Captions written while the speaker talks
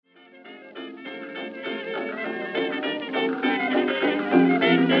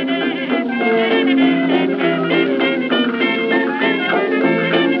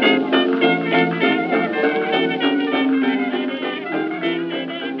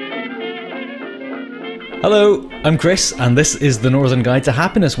Hello, I'm Chris, and this is the Northern Guide to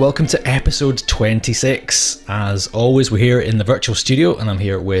Happiness. Welcome to episode 26. As always, we're here in the virtual studio, and I'm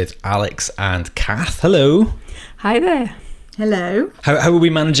here with Alex and Kath. Hello. Hi there. Hello. How are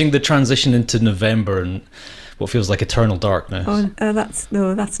we managing the transition into November and what feels like eternal darkness? That's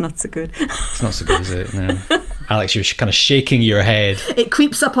not so good. It's not so good, is it? No. Alex, you're kind of shaking your head. It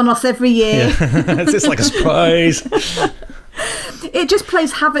creeps up on us every year. Yeah. It's like a surprise. It just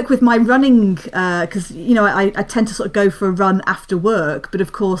plays havoc with my running because, I tend to sort of go for a run after work. But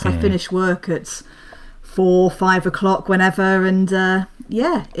of course, I finish work at 4-5 o'clock whenever. And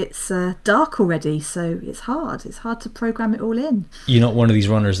it's dark already. So it's hard. It's hard to program it all in. You're not one of these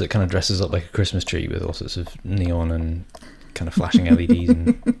runners that kind of dresses up like a Christmas tree with all sorts of neon and kind of flashing LEDs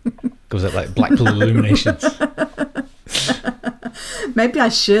and goes out like Blackpool illuminations. Maybe I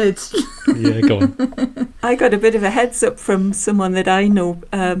should. Yeah, go on. I got a bit of a heads up from someone that I know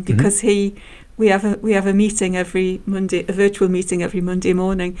because we have a meeting every Monday, a virtual meeting every Monday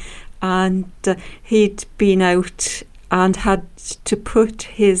morning, and he'd been out and had to put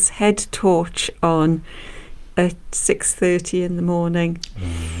his head torch on at 6:30 in the morning.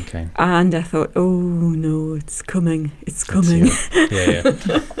 Okay. And I thought, oh no, it's coming. Yeah.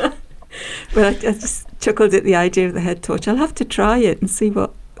 But I just chuckled at the idea of the head torch. I'll have to try it and see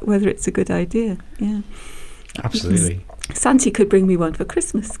whether it's a good idea. Yeah, absolutely. Santi could bring me one for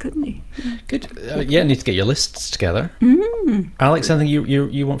Christmas, couldn't he? Yeah. Good. Need to get your lists together. Alex, anything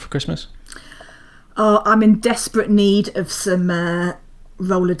you want for Christmas? Oh, I'm in desperate need of some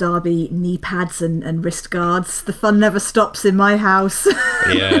roller derby knee pads and wrist guards. The fun never stops in my house.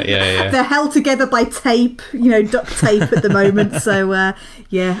 Yeah. They're held together by tape, duct tape at the moment. So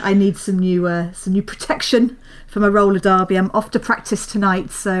I need some new protection for my roller derby. I'm off to practice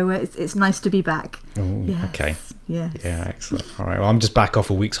tonight, so it's nice to be back. Oh, yes. Okay. Yes. Yeah, excellent. All right. Well, I'm just back off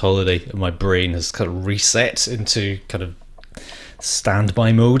a week's holiday, and my brain has kind of reset into kind of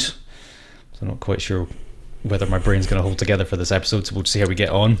standby mode. So I'm not quite sure whether my brain's going to hold together for this episode, so we'll see how we get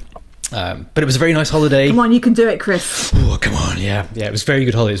on. But it was a very nice holiday. Come on, you can do it, Chris. Oh, come on, yeah. It was a very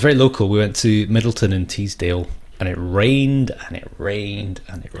good holiday. It was very local. We went to Middleton and Teesdale, and it rained and it rained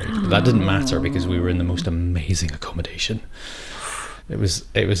and it rained. But that didn't matter because we were in the most amazing accommodation. It was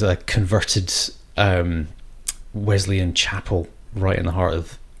a converted Wesleyan chapel right in the heart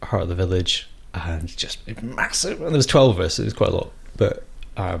of the village, and just massive. And there was 12 of us. It was quite a lot, but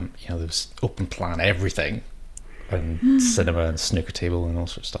there was open plan everything. And cinema and snooker table and all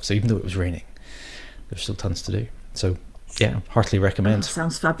sorts of stuff. So even though it was raining, there's still tons to do. So yeah, heartily recommend.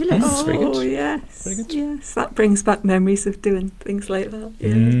 Sounds fabulous. It's very good. Oh yes, very good. Yes, that brings back memories of doing things like that.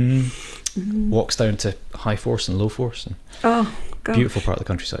 Yeah. Walks down to High Force and Low Force, and gosh. Beautiful part of the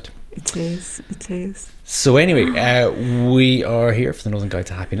countryside. It is. So anyway, we are here for the Northern Guide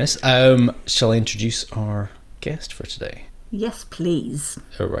to Happiness. Shall I introduce our guest for today? Yes, please.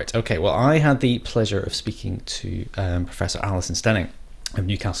 Oh, right. Okay. Well, I had the pleasure of speaking to Professor Alison Stenning of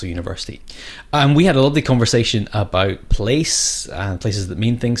Newcastle University. And we had a lovely conversation about place and places that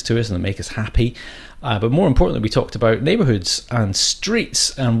mean things to us and that make us happy. But more importantly, we talked about neighbourhoods and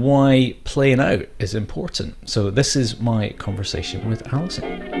streets and why playing out is important. So this is my conversation with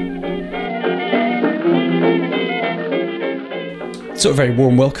Alison. So a very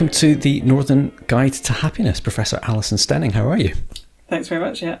warm welcome to the Northern Guide to Happiness, Professor Alison Stenning. How are you? Thanks very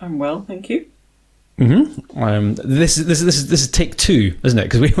much. Yeah, I'm well, thank you. This is take two, isn't it?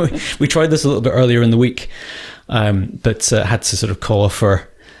 Because we tried this a little bit earlier in the week, but had to sort of call off for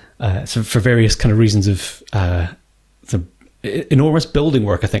various kind of reasons of the enormous building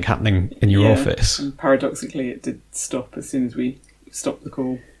work I think happening in your office. And paradoxically, it did stop as soon as we stopped the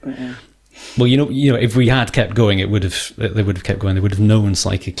call. But yeah. Well, if we had kept going, they would have kept going. They would have known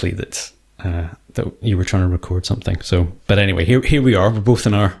psychically that you were trying to record something. So, but anyway, here we are. We're both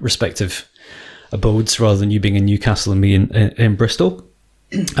in our respective abodes, rather than you being in Newcastle and me in Bristol.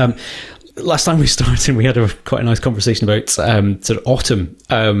 Last time we started, we had quite a nice conversation about sort of autumn,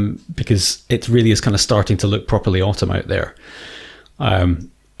 because it really is kind of starting to look properly autumn out there.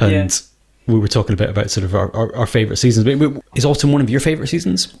 We were talking a bit about sort of our favourite seasons. Is autumn one of your favourite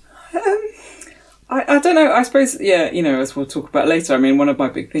seasons? I don't know. I suppose, as we'll talk about later, I mean, one of my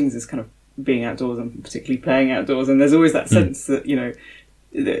big things is kind of being outdoors and particularly playing outdoors. And there's always that sense that,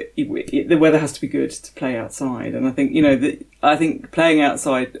 the weather has to be good to play outside. And I think, I think playing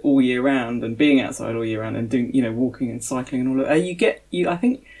outside all year round and being outside all year round and doing, walking and cycling and all of that, I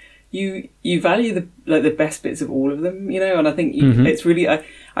think you value the best bits of all of them, and I think it's really, I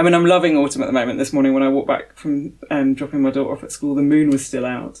mean, I'm loving autumn at the moment. This morning when I walked back from dropping my daughter off at school, the moon was still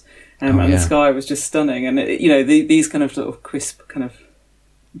out. The sky was just stunning, and these kind of sort of crisp kind of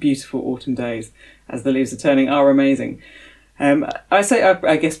beautiful autumn days as the leaves are turning are amazing.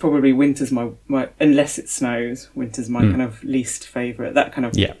 I guess probably winter's my unless it snows, winter's my kind of least favourite. That kind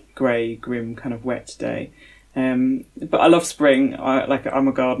of grey, grim, kind of wet day. But I love spring. I'm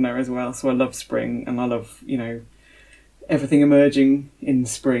a gardener as well, so I love spring, and I love, you know, everything emerging in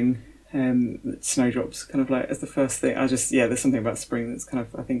spring. Snowdrops kind of like as the first thing. There's something about spring that's kind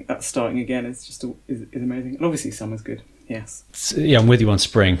of, I think that starting again is just is amazing. And obviously summer's good. Yes. Yeah, I'm with you on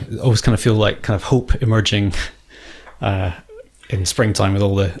spring. I always kind of feel like kind of hope emerging in springtime with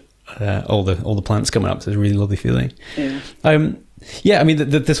all the plants coming up. So it's a really lovely feeling. Yeah. I mean,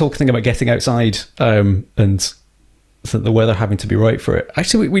 this whole thing about getting outside and the weather having to be right for it.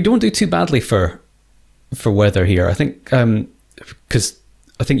 Actually, we don't do too badly for weather here. I think because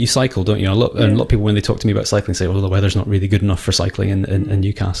I think you cycle, don't you? A lot of people, when they talk to me about cycling, say, "Well, the weather's not really good enough for cycling in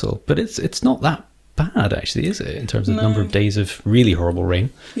Newcastle." But it's not that bad, actually, is it? In terms of the number of days of really horrible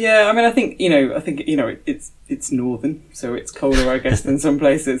rain. Yeah, I mean, I think it's northern, so it's colder, I guess, than some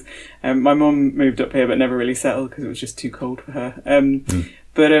places. My mum moved up here, but never really settled because it was just too cold for her.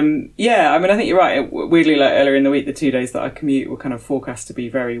 But I mean, I think you're right. Weirdly, like earlier in the week, the 2 days that I commute were kind of forecast to be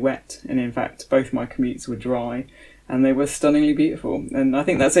very wet, and in fact, both my commutes were dry. And they were stunningly beautiful. And I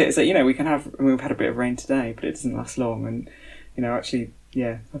think that's it. It's like, we've had a bit of rain today, but it doesn't last long. And, actually,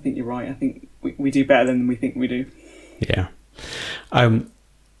 I think you're right. I think we do better than we think we do. Yeah.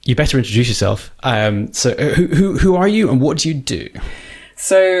 You better introduce yourself. So who are you and what do you do?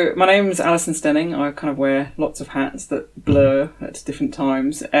 So my name's Alison Stenning. I kind of wear lots of hats that blur at different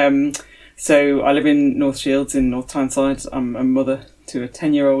times. So I live in North Shields in North Tyneside. I'm a mother to a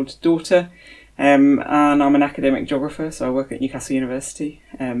 10-year-old daughter. And I'm an academic geographer, so I work at Newcastle University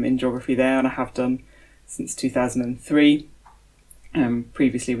in geography there, and I have done since 2003.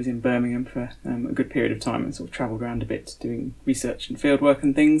 Previously was in Birmingham for a good period of time and sort of travelled around a bit doing research and fieldwork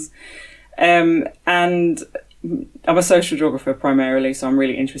and things. And I'm a social geographer primarily, so I'm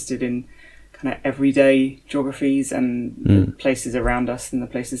really interested in kind of everyday geographies and the places around us and the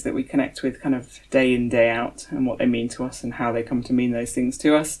places that we connect with kind of day in, day out, and what they mean to us and how they come to mean those things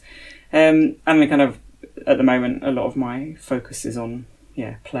to us. And then kind of, at the moment, a lot of my focus is on,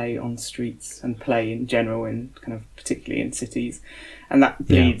 play on streets and play in general, and kind of particularly in cities. And that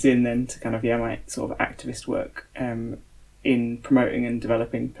bleeds in then to kind of, my sort of activist work in promoting and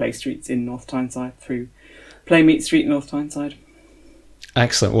developing play streets in North Tyneside through Meet Street North Tyneside.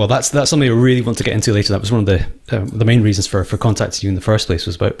 Excellent. Well, that's something I really want to get into later. That was one of the main reasons for contacting you in the first place,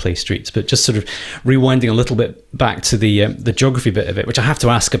 was about play streets. But just sort of rewinding a little bit back to the geography bit of it, which I have to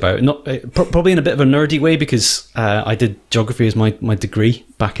ask about, not probably in a bit of a nerdy way, because I did geography as my degree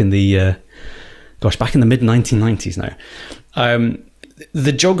back in the mid 1990s now.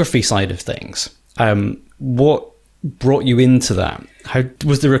 The geography side of things, what brought you into that? How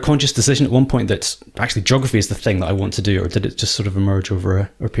was there a conscious decision at one point that actually geography is the thing that I want to do, or did it just sort of emerge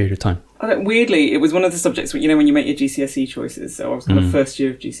over a period of time? Weirdly, it was one of the subjects when you make your GCSE choices. So I was kind of first year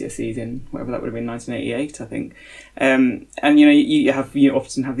of GCSEs in whatever that would have been, 1988, I think. And you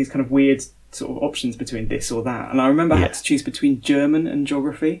often have these kind of weird sort of options between this or that. And I remember I had to choose between German and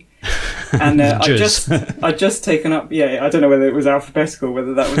geography. And I'd just taken up, I don't know whether it was alphabetical,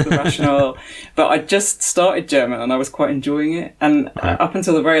 whether that was the rationale, but I just started German and I was quite enjoying it. And up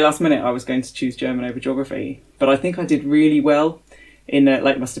until the very last minute, I was going to choose German over geography. But I think I did really well in,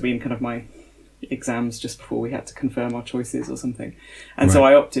 it must have been kind of my exams just before we had to confirm our choices or something. And so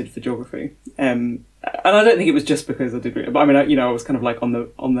I opted for geography. And I don't think it was just because I did really, but I mean, I was kind of like on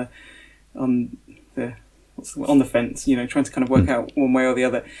the fence, trying to kind of work out one way or the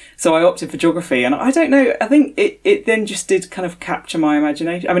other. So I opted for geography, and I don't know, I think it then just did kind of capture my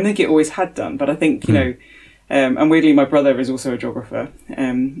imagination. I mean, I think it always had done, but I think, and weirdly my brother is also a geographer,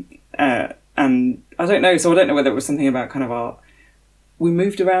 and I don't know, so I don't know whether it was something about kind of we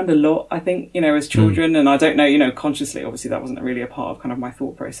moved around a lot, I think, as children, and I don't know, consciously, obviously that wasn't really a part of kind of my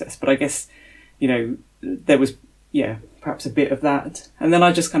thought process, but I guess, there was, perhaps a bit of that. And then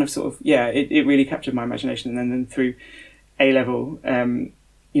I just kind of sort of, it really captured my imagination. And then through A-level, I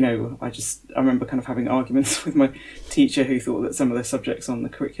remember kind of having arguments with my teacher who thought that some of the subjects on the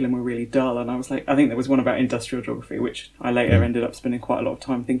curriculum were really dull. And I was like, I think there was one about industrial geography, which I later ended up spending quite a lot of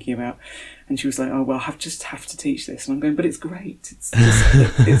time thinking about. And she was like, oh, well, I just have to teach this. And I'm going, but it's great. It's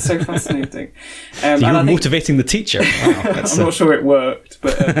so fascinating. So you were motivating the teacher. Wow, I'm not sure it worked,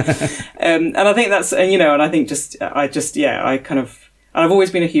 but and I think that's, and I think I kind of, and I've always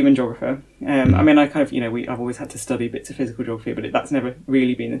been a human geographer. I mean, I kind of, I've always had to study bits of physical geography, but that's never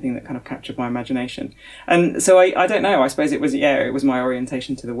really been the thing that kind of captured my imagination. And so I don't know, I suppose it was my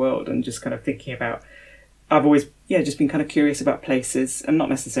orientation to the world, and just kind of thinking about, I've always, just been kind of curious about places, and not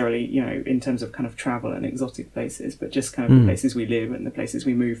necessarily, in terms of kind of travel and exotic places, but just kind of the places we live and the places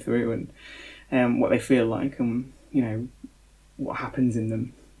we move through, and what they feel like, and what happens in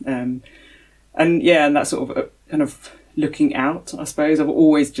them, and that sort of kind of looking out. I suppose I've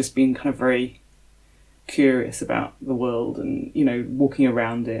always just been kind of very curious about the world, and walking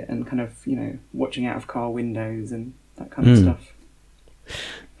around it, and kind of watching out of car windows and that kind of stuff.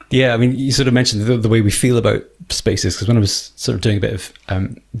 Yeah, I mean, you sort of mentioned the way we feel about spaces, because when I was sort of doing a bit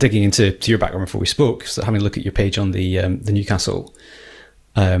of digging into your background before we spoke, so having a look at your page on the Newcastle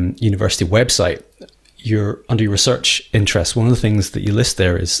University website, under your research interests, one of the things that you list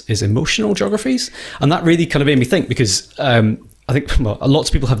there is emotional geographies, and that really kind of made me think, because I think lots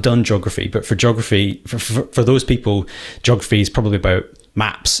of people have done geography, but for geography, for those people, geography is probably about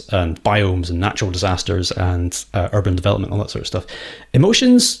maps and biomes and natural disasters and urban development, all that sort of stuff.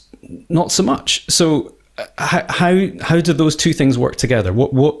 Emotions, not so much. So how do those two things work together?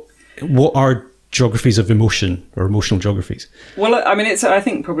 What are geographies of emotion, or emotional geographies? Well, I mean, I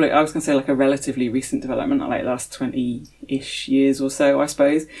think probably, I was going to say like a relatively recent development, like last 20-ish years or so, I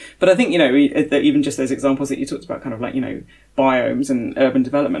suppose. But I think, even just those examples that you talked about, kind of like, biomes and urban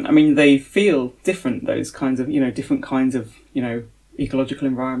development, I mean, they feel different, those kinds of, different kinds of, ecological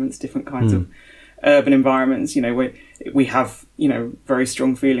environments, different kinds of urban environments, we have, very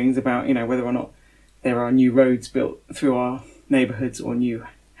strong feelings about, whether or not there are new roads built through our neighbourhoods, or new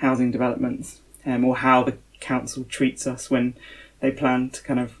housing developments, or how the council treats us when they plan to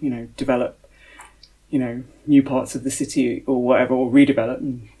kind of, develop, new parts of the city or whatever, or redevelop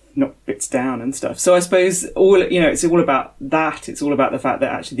and knock bits down and stuff. So I suppose it's all about that. It's all about the fact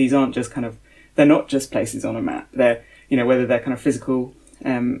that actually these aren't just they're not just places on a map. They're, whether they're kind of physical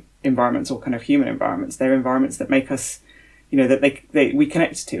environments or kind of human environments, they're environments that make us, that we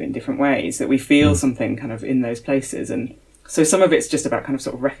connect to in different ways, that we feel something kind of in those places. And so some of it's just about kind of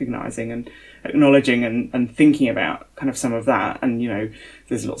sort of recognising and acknowledging and thinking about kind of some of that. And,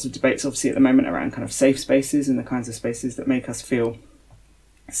 there's lots of debates obviously at the moment around kind of safe spaces and the kinds of spaces that make us feel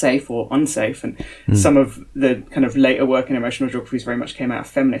safe or unsafe. And some of the kind of later work in emotional geographies very much came out of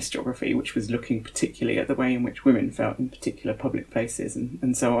feminist geography, which was looking particularly at the way in which women felt in particular public places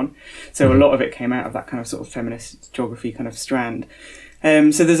and so on. So a lot of it came out of that kind of sort of feminist geography kind of strand.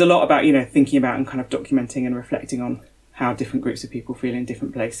 So there's a lot about, thinking about and kind of documenting and reflecting on how different groups of people feel in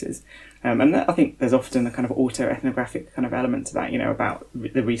different places. And I think there's often a kind of auto-ethnographic kind of element to that, about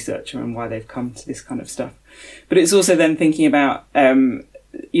the researcher and why they've come to this kind of stuff. But it's also then thinking about,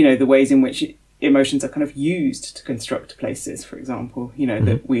 the ways in which emotions are kind of used to construct places, for example,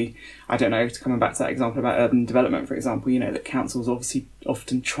 that I don't know, to come back to that example about urban development, for example, that councils obviously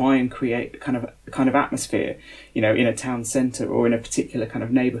often try and create kind of atmosphere, in a town centre or in a particular kind of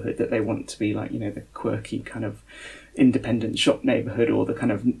neighbourhood that they want to be like, the quirky kind of independent shop neighbourhood, or the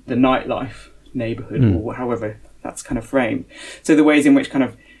kind of the nightlife neighbourhood, or however that's kind of framed. So the ways in which kind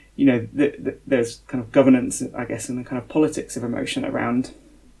of, there's kind of governance, I guess, and the kind of politics of emotion around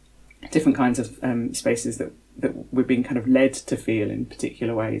different kinds of spaces that we're being kind of led to feel in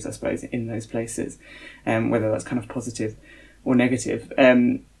particular ways, I suppose, in those places, whether that's kind of positive or negative.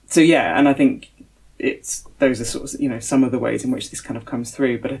 So yeah, and I think those are sort of, some of the ways in which this kind of comes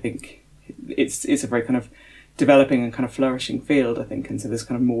through, but I think it's a very kind of developing and kind of flourishing field, I think, and so there's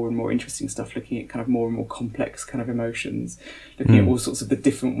kind of more and more interesting stuff looking at kind of more and more complex kind of emotions, looking at all sorts of the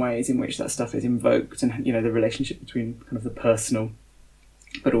different ways in which that stuff is invoked, and the relationship between kind of the personal,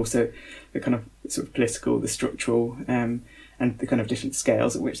 but also the kind of sort of political, the structural, and the kind of different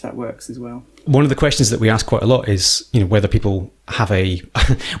scales at which that works as well. One of the questions that we ask quite a lot is, whether people have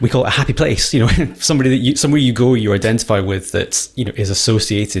we call it a happy place, somewhere you go, you identify with, that, is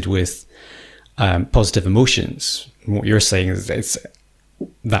associated with positive emotions. And what you're saying is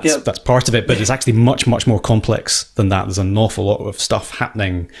that's part of it, but it's actually much, much more complex than that. There's an awful lot of stuff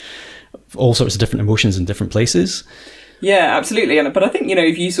happening, all sorts of different emotions in different places. Yeah, absolutely. But I think,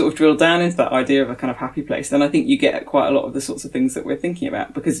 if you sort of drill down into that idea of a kind of happy place, then I think you get quite a lot of the sorts of things that we're thinking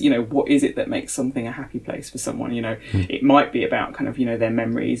about, because, what is it that makes something a happy place for someone? It might be about kind of, their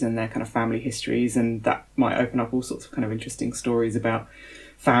memories and their kind of family histories, and that might open up all sorts of kind of interesting stories about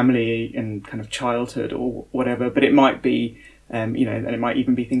family and kind of childhood or whatever. But it might be, and it might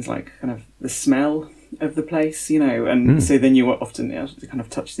even be things like kind of the smell of the place, and so then you are often kind of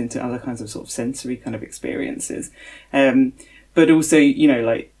touched into other kinds of sort of sensory kind of experiences, but also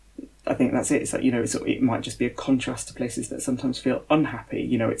like, I think that's it. It's like, it might just be a contrast to places that sometimes feel unhappy.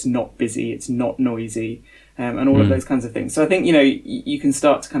 it's not busy, it's not noisy, and all of those kinds of things. So I think you can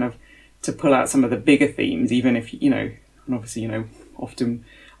start to kind of to pull out some of the bigger themes, even if and obviously often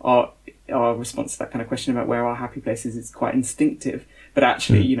our our response to that kind of question about where our happy places is quite instinctive. But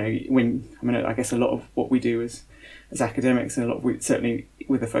actually, you know, I guess a lot of what we do as academics, and a lot of certainly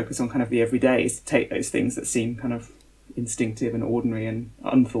with a focus on kind of the everyday, is to take those things that seem kind of instinctive and ordinary and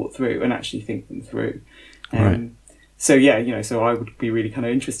unthought through, and actually think them through. Right. So yeah, you know, so I would be really kind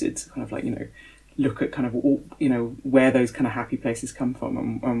of interested to kind of like, you know, look at kind of all, you know, where those kind of happy places come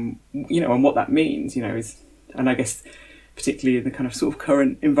from, and you know, and what that means, you know, and I guess particularly in the kind of sort of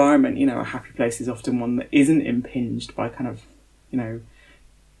current environment, you know, a happy place is often one that isn't impinged by kind of, you know,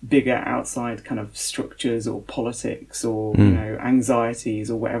 bigger outside kind of structures or politics or you know, anxieties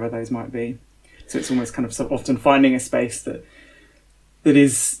or whatever those might be. So it's almost kind of often finding a space that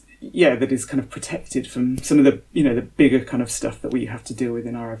is kind of protected from some of the, you know, the bigger kind of stuff that we have to deal with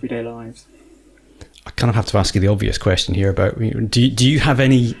in our everyday lives. I kind of have to ask you the obvious question here about, do you have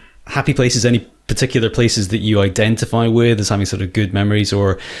any happy places, any particular places that you identify with as having sort of good memories,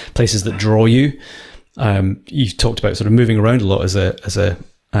 or places that draw you? You talked about sort of moving around a lot as a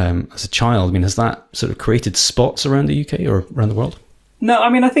child. I mean, has that sort of created spots around the UK or around the world? No, I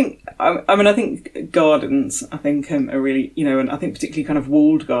mean, I think gardens, I think are really, you know, and I think particularly kind of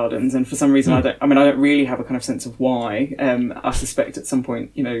walled gardens. And for some reason, I don't really have a kind of sense of why. I suspect at some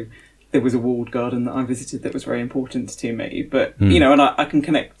point, you know, there was a walled garden that I visited that was very important to me. But you know, and I can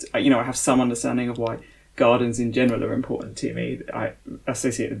connect. You know, I have some understanding of why gardens in general are important to me. I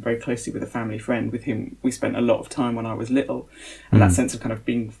associate them very closely with a family friend with whom we spent a lot of time when I was little, and that sense of kind of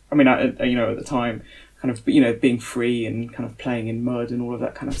being. I mean, you know, at the time, kind of, you know, being free and kind of playing in mud and all of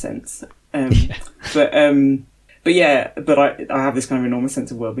that kind of sense. But I have this kind of enormous sense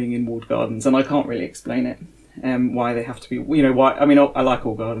of well-being in walled gardens, and I can't really explain it. Why they have to be, you know, why, I mean, I like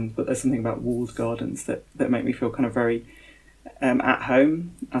all gardens, but there's something about walled gardens that make me feel kind of very at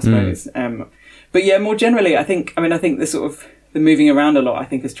home, I suppose. But yeah, more generally, I think the sort of the moving around a lot, I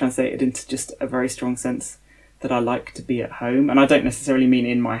think, has translated into just a very strong sense that I like to be at home. And I don't necessarily mean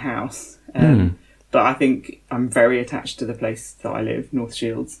in my house, but I think I'm very attached to the place that I live, North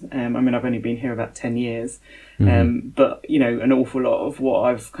Shields. I mean, I've only been here about 10 years, but, you know, an awful lot of what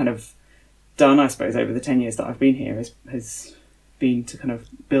I've kind of done, I suppose, over the 10 years that I've been here has been to kind of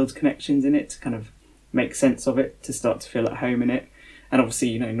build connections in it, to kind of make sense of it, to start to feel at home in it. And obviously,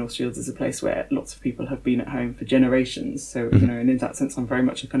 you know, North Shields is a place where lots of people have been at home for generations. So, you know, and in that sense, I'm very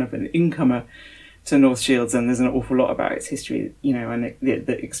much a kind of an incomer to North Shields, and there's an awful lot about its history, you know, and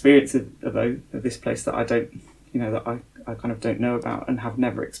the experience of this place that I don't, you know, that I kind of don't know about and have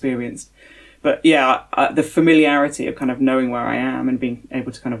never experienced. But yeah, the familiarity of kind of knowing where I am and being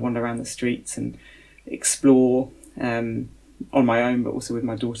able to kind of wander around the streets and explore on my own, but also with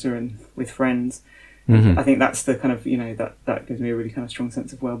my daughter and with friends. I think that's the kind of, you know, that gives me a really kind of strong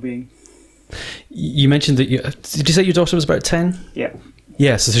sense of well-being. You mentioned that did you say your daughter was about 10? Yeah.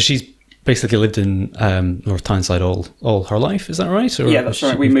 Yeah, so she's basically lived in North Tyneside all her life, is that right? Or yeah, that's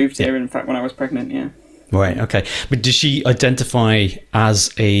right. We moved here, in fact, when I was pregnant, yeah. Right, okay. But does she identify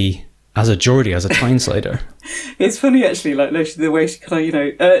as a Geordie, as a Tynesider? It's funny, actually, like the way she kind of, you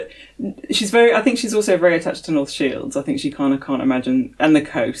know, I think she's also very attached to North Shields. I think she kind of can't imagine, and the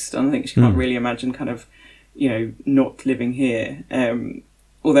coast, and I think she can't really imagine kind of, you know, not living here.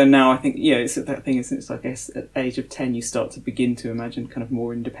 Although now I think, you know, it's that thing, isn't it? It's, I guess, at the age of 10, you start to begin to imagine kind of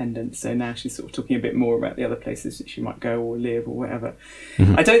more independence. So now she's sort of talking a bit more about the other places that she might go or live or whatever.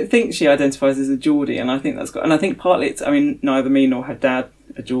 I don't think she identifies as a Geordie, and I think and I think partly it's, I mean, neither me nor her dad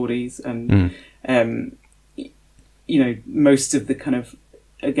are Geordies, and you know, most of the kind of,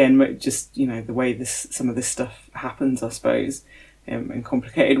 again, just, you know, the way some of this stuff happens, I suppose, in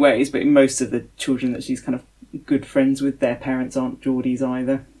complicated ways, but most of the children that she's kind of good friends with, their parents aren't Geordies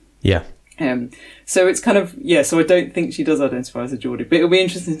either. Yeah. So it's kind of, yeah, so I don't think she does identify as a Geordie, but it'll be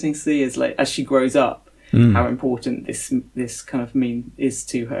interesting to see as she grows up, how important this kind of is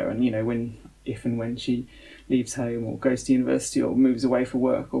to her, and, you know, if and when she leaves home or goes to university or moves away for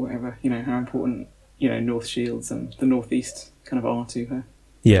work or whatever, you know, how important, you know, North Shields and the Northeast kind of are to her.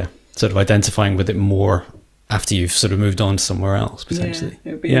 Yeah, sort of identifying with it more after you've sort of moved on somewhere else, potentially. Yeah,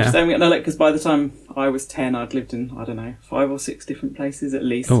 it would be interesting. Because by the time I was 10, I'd lived in, I don't know, 5 or 6 different places at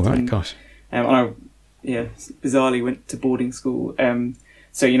least. Oh, right, gosh. And I, bizarrely went to boarding school.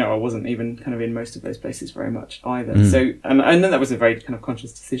 So, you know, I wasn't even kind of in most of those places very much either. So, and then that was a very kind of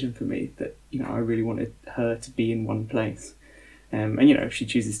conscious decision for me that, you know, I really wanted her to be in one place. And, you know, if she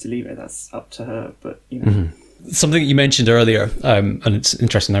chooses to leave it, that's up to her. But, you know. Something that you mentioned earlier, and it's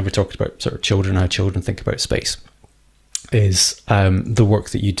interesting now we're talking about sort of children, how children think about space, is the work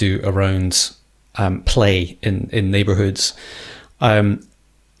that you do around play in neighbourhoods.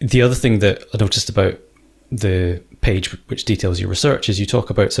 The other thing that I noticed about the page which details your research is you talk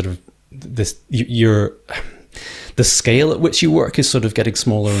about sort of the scale at which you work is sort of getting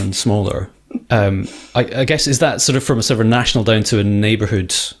smaller and smaller. I guess, is that sort of from a sort of national down to a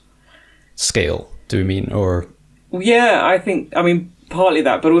neighbourhood scale, do we mean, or? Yeah, I mean, partly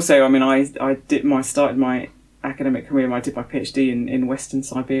that, but also, I mean, I started my academic career, I did my PhD in Western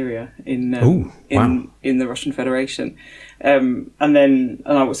Siberia in the Russian Federation. And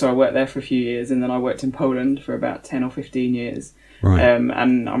I worked there for a few years, and then I worked in Poland for about 10 or 15 years. Right.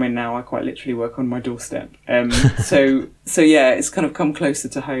 And I mean, now I quite literally work on my doorstep. So yeah, it's kind of come closer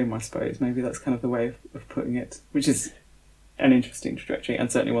to home, I suppose. Maybe that's kind of the way of putting it, which is an interesting trajectory,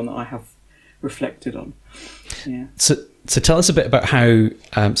 and certainly one that I have reflected on. Yeah. So tell us a bit about how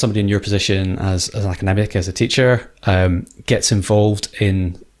somebody in your position as an academic, as a teacher, gets involved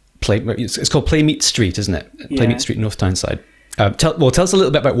in it's called Play Meet Street, isn't it? Yeah. Play Meet Street North Tyneside. Tell us a little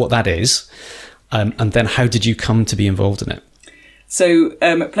bit about what that is, and then how did you come to be involved in it? So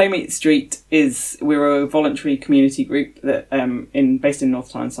Play Meet Street we're a voluntary community group that based in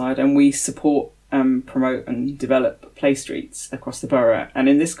North Tyneside, and we support, promote and develop play streets across the borough. And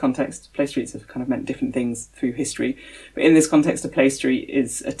in this context, play streets have kind of meant different things through history. But in this context, a play street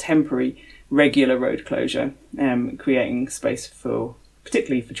is a temporary, regular road closure, creating space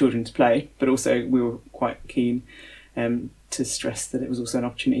particularly for children to play. But also we were quite keen to stress that it was also an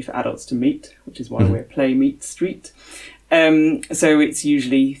opportunity for adults to meet, which is why we're Play Meet Street. So it's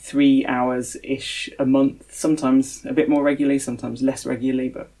usually 3 hours-ish a month, sometimes a bit more regularly, sometimes less regularly,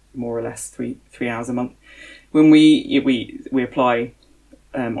 but more or less 3 hours a month. When we apply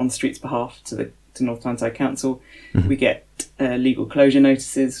on the street's behalf to North Tyneside Council, we get legal closure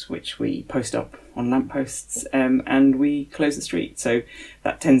notices, which we post up on lampposts, and we close the street. So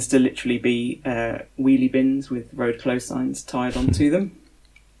that tends to literally be wheelie bins with road close signs tied onto them,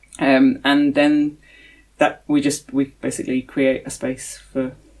 and then that we basically create a space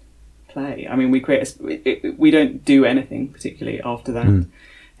for play. I mean, we don't do anything particularly after that.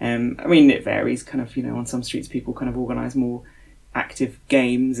 I mean, it varies kind of, on some streets people kind of organise more active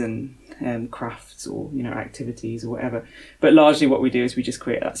games and crafts or, activities or whatever. But largely what we do is we just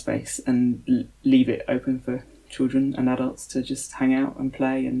create that space and leave it open for children and adults to just hang out and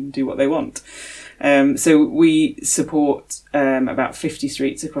play and do what they want. So we support about 50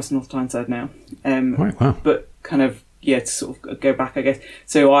 streets across North Tyneside now. Right, wow. But kind of, to sort of go back, I guess.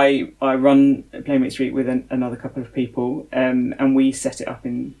 So I run Play Meet Street with another couple of people, and we set it up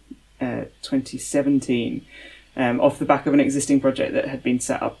in 2017 off the back of an existing project that had been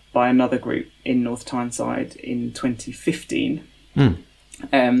set up by another group in North Tyneside in 2015. So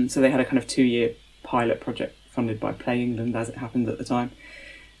they had a kind of 2-year pilot project funded by Play England, as it happened at the time.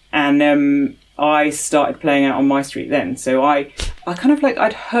 And I started playing out on my street then. So I kind of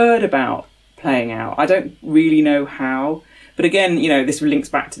I'd heard about playing out. I don't really know how, but again, this links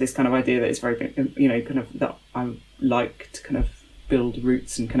back to this kind of idea that it's very, kind of that I like to kind of build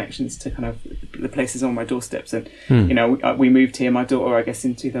roots and connections to kind of the places on my doorsteps. And we moved here. My daughter, I guess,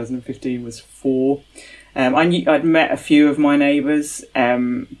 in 2015 was 4. I'd met a few of my neighbours,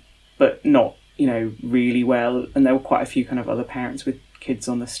 but not really well. And there were quite a few kind of other parents with kids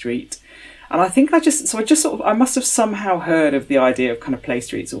on the street. And I think I must have somehow heard of the idea of kind of play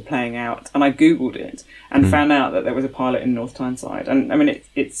streets or playing out, and I Googled it and found out that there was a pilot in North Tyneside. And I mean,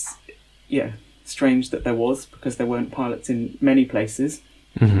 it's strange that there was, because there weren't pilots in many places.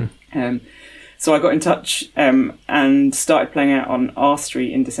 So I got in touch and started playing out on our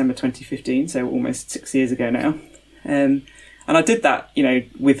street in December 2015, so almost 6 years ago now. And I did that,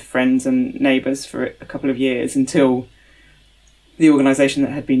 with friends and neighbours for a couple of years, until the organisation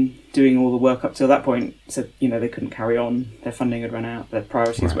that had been doing all the work up till that point said, they couldn't carry on. Their funding had run out. Their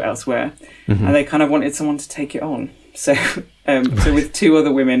priorities were elsewhere. And they kind of wanted someone to take it on. So so with 2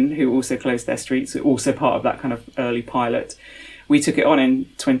 other women who also closed their streets, also part of that kind of early pilot, we took it on in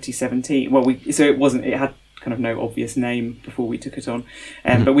 2017. Well, it had kind of no obvious name before we took it on.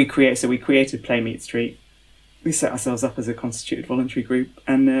 But we created Play Meet Street. We set ourselves up as a constituted voluntary group,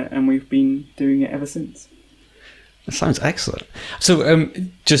 and we've been doing it ever since. That sounds excellent. So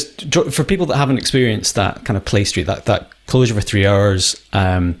just for people that haven't experienced that kind of play street, that closure for 3 hours,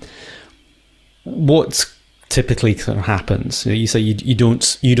 what typically kind of happens? You say you don't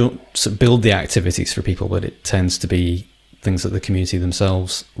sort of build the activities for people, but it tends to be things that the community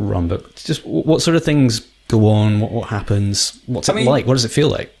themselves run. But just what sort of things go on? What happens? What's it like? What does it feel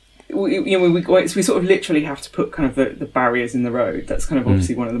like? We sort of literally have to put kind of the barriers in the road. That's kind of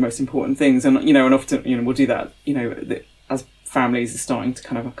obviously one of the most important things, and and often we'll do that as families are starting to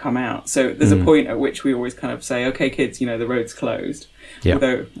kind of come out. So there's a point at which we always kind of say, okay, kids, the road's closed. Yeah.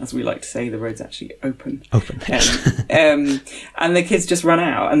 Although, as we like to say, the road's actually open. And the kids just run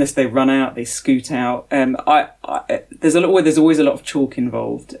out, and they run out, they scoot out. There's always a lot of chalk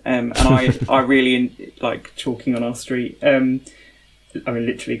involved, and I really like chalking on our street.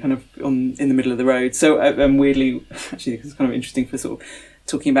 Literally kind of in the middle of the road. So weirdly, actually, it's kind of interesting for sort of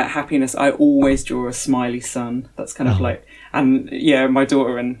talking about happiness. I always draw a smiley sun. That's kind of like, and my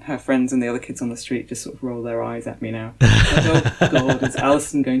daughter and her friends and the other kids on the street just sort of roll their eyes at me now. Like, oh God, is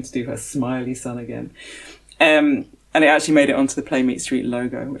Alison going to do her smiley sun again? And it actually made it onto the Play Meet Street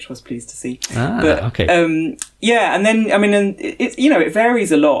logo, which I was pleased to see. Okay. And then it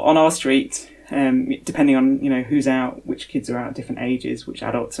varies a lot on our street. Depending on who's out, which kids are out at different ages, which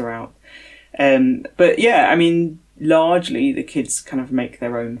adults are out. Largely the kids kind of make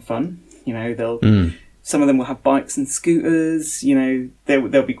their own fun. Some of them will have bikes and scooters.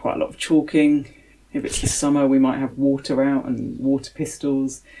 There'll be quite a lot of chalking. If it's the summer, we might have water out and water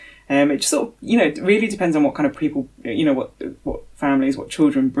pistols. It just sort of it really depends on what kind of people what families, what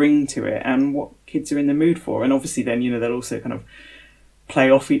children bring to it, and what kids are in the mood for. And obviously then they'll also kind of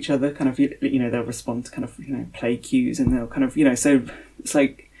play off each other, kind of they'll respond to kind of play cues, and they'll kind of so it's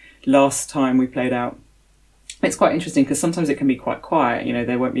like last time we played out, it's quite interesting because sometimes it can be quite quiet.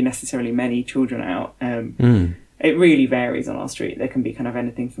 There won't be necessarily many children out. It really varies on our street. There can be kind of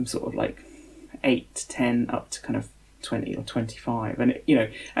anything from sort of like 8 to 10 up to kind of 20 or 25, and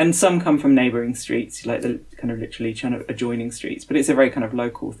and some come from neighbouring streets, like the kind of literally kind of adjoining streets, but it's a very kind of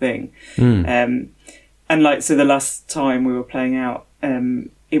local thing. And like, so the last time we were playing out,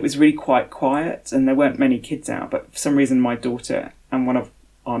 it was really quite quiet and there weren't many kids out, but for some reason my daughter and one of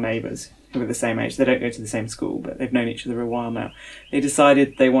our neighbours who are the same age, they don't go to the same school, but they've known each other a while now, they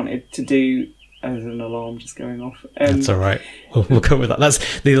decided they wanted to do, there's an alarm just going off. That's all right. We'll go with that.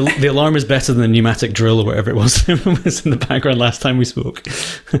 That's the alarm is better than the pneumatic drill or whatever it was was in the background last time we spoke.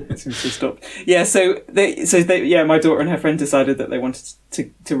 It seems to have stopped. Yeah, so my daughter and her friend decided that they wanted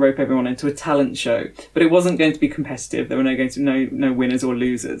to rope everyone into a talent show, but it wasn't going to be competitive. There were no winners or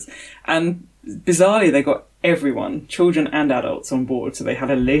losers, and bizarrely they got everyone, children and adults, on board. So they had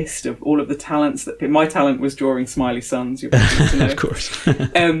a list of all of the talents that my talent was drawing smiley suns. You're to know. Of course.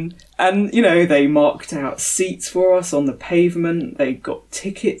 And they marked out seats for us on the pavement. They got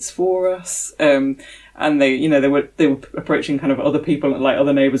tickets for us. And they were approaching kind of other people, like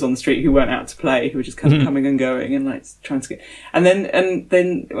other neighbours on the street who weren't out to play, who were just kind of coming and going and like trying to get. And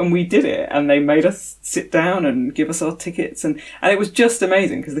then when we did it, and they made us sit down and give us our tickets, and it was just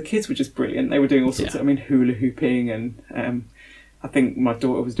amazing because the kids were just brilliant. They were doing all sorts of, hula hooping, and I think my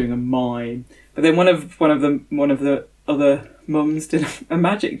daughter was doing a mime. But then one of the other mums did a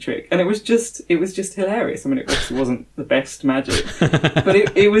magic trick, and it was just hilarious. It obviously wasn't the best magic, but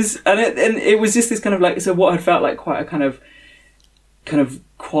it was, and it was just this kind of like, so what had felt like quite a kind of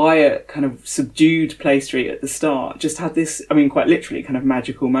quiet, kind of subdued play street at the start just had this, quite literally kind of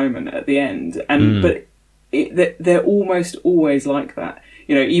magical moment at the end. And but they're almost always like that,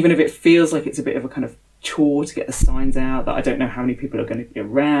 even if it feels like it's a bit of a kind of chore to get the signs out, that I don't know how many people are going to be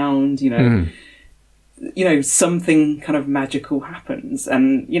around, something kind of magical happens,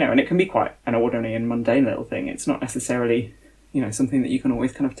 and and it can be quite an ordinary and mundane little thing. It's not necessarily something that you can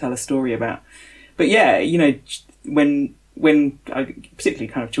always kind of tell a story about. But when particularly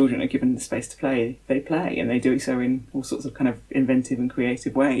kind of children are given the space to play, they play, and they do so in all sorts of kind of inventive and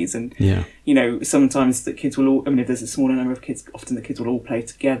creative ways. And sometimes the kids will all, if there's a smaller number of kids, often the kids will all play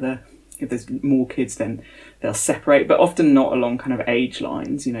together. If there's more kids, then they'll separate, but often not along kind of age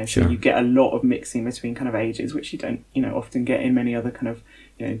lines, so you get a lot of mixing between kind of ages, which you don't, often get in many other kind of,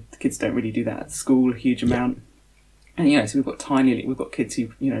 the kids don't really do that at school a huge amount. And, so we've got kids who,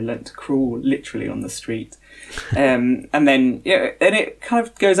 learn to crawl literally on the street. And then, and it kind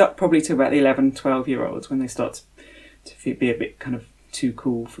of goes up probably to about the 11, 12-year-olds when they start to be a bit kind of too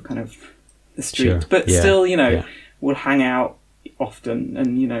cool for kind of the street. But still, we'll hang out often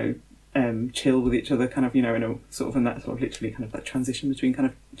and, chill with each other, kind of, in a sort of, and that sort of literally kind of that transition between kind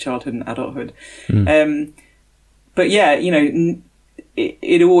of childhood and adulthood. But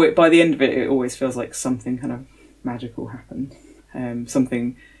it always, by the end of it, it always feels like something kind of magical happened.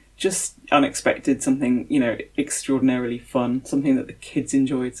 Something just unexpected, something, extraordinarily fun, something that the kids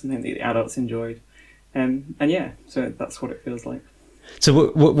enjoyed, something that the adults enjoyed. So that's what it feels like.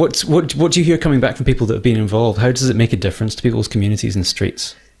 So what do you hear coming back from people that have been involved? How does it make a difference to people's communities and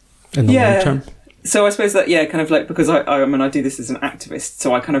streets in the long term? So I suppose that, kind of like, because I do this as an activist,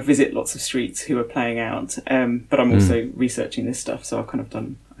 so I kind of visit lots of streets who are playing out, but I'm also researching this stuff, so I've kind of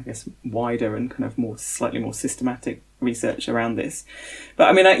done, I guess, wider and kind of slightly more systematic research around this. But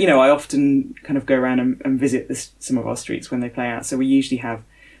I mean, I often kind of go around and visit some of our streets when they play out. So we usually have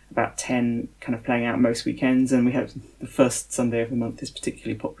about 10 kind of playing out most weekends, and we have the first Sunday of the month is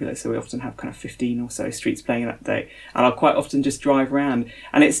particularly popular, so we often have kind of 15 or so streets playing that day, and I'll quite often just drive around,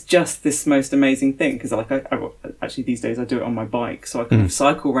 and it's just this most amazing thing, because I actually these days I do it on my bike, so I kind of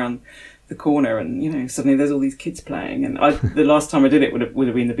cycle around the corner, and suddenly there's all these kids playing, and the last time I did it would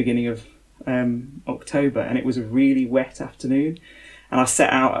have been the beginning of October, and it was a really wet afternoon. And I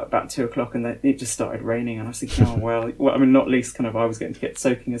set out at about 2:00, and it just started raining. And I was thinking, oh well, I mean, not least kind of I was going to get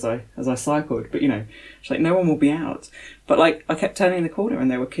soaking as I cycled. But it's like no one will be out. But like I kept turning the corner,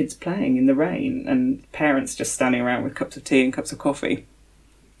 and there were kids playing in the rain, and parents just standing around with cups of tea and cups of coffee.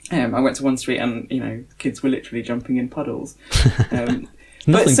 I went to one street, and kids were literally jumping in puddles.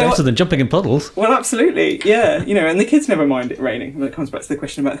 Nothing better than jumping in puddles. Well, absolutely, yeah. And the kids never mind it raining. When it comes back to the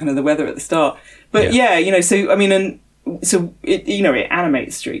question about kind of the weather at the start. But so I mean, so it it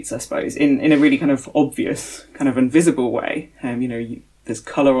animates streets, I suppose, in a really kind of obvious, kind of invisible way. There's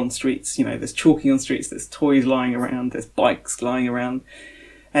colour on streets. There's chalking on streets. There's toys lying around. There's bikes lying around.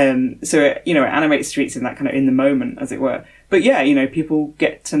 So it animates streets in that kind of in the moment, as it were. But people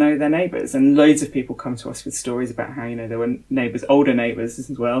get to know their neighbours, and loads of people come to us with stories about how there were neighbours, older neighbours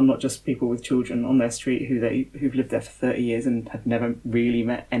as well, not just people with children on their street who've lived there for 30 years and had never really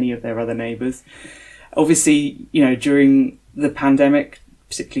met any of their other neighbours. Obviously, during the pandemic,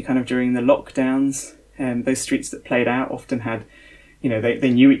 particularly kind of during the lockdowns, those streets that played out often had, they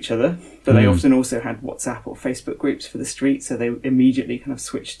knew each other, but they often also had WhatsApp or Facebook groups for the street. So they immediately kind of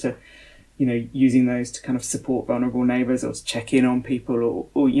switched to, using those to kind of support vulnerable neighbours or to check in on people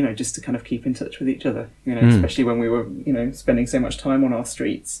or just to kind of keep in touch with each other, especially when we were, spending so much time on our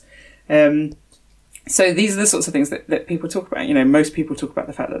streets. So these are the sorts of things that people talk about. Most people talk about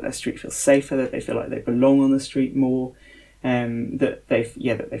the fact that their street feels safer, that they feel like they belong on the street more, that they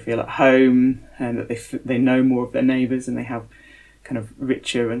feel at home, and that they know more of their neighbours, and they have kind of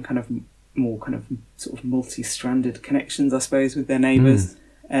richer and kind of more kind of sort of multi-stranded connections, I suppose, with their neighbours.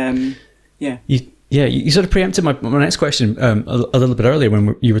 You sort of preempted my next question a little bit earlier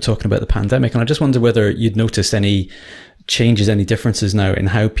when you were talking about the pandemic, and I just wonder whether you'd noticed any changes, any differences now in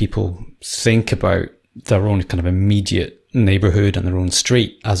how people think about their own kind of immediate neighbourhood and their own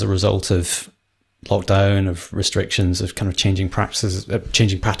street as a result of lockdown, of restrictions, of kind of changing practices,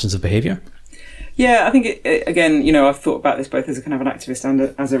 changing patterns of behaviour. Yeah, I think again, I've thought about this both as a kind of an activist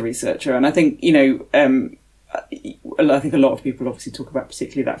and as a researcher, and I think I think a lot of people obviously talk about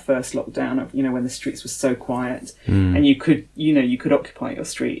particularly that first lockdown of when the streets were so quiet, and you could occupy your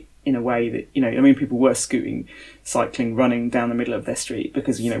street in a way that people were scooting, cycling, running down the middle of their street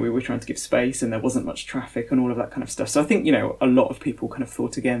because we were trying to give space and there wasn't much traffic and all of that kind of stuff. So I think a lot of people kind of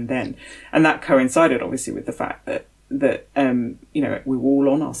thought again then, and that coincided obviously with the fact that we were all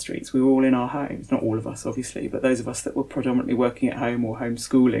on our streets, we were all in our homes, not all of us obviously, but those of us that were predominantly working at home or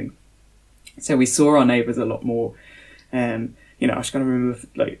homeschooling. So we saw our neighbours a lot more. I just kind of remember,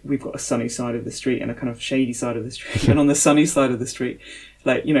 like, we've got a sunny side of the street and a kind of shady side of the street. And on the sunny side of the street,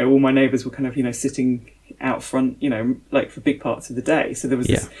 like, all my neighbours were kind of, sitting out front, like for big parts of the day. So there was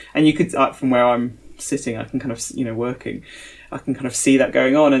this, and you could, from where I'm sitting, I can kind of, working, I can kind of see that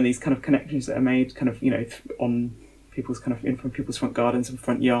going on, and these kind of connections that are made kind of, on people's kind of, in from people's front gardens and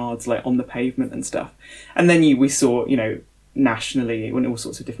front yards, like on the pavement and stuff. And then we saw, nationally, in all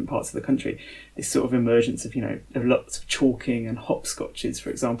sorts of different parts of the country, this sort of emergence of of lots of chalking and hopscotches, for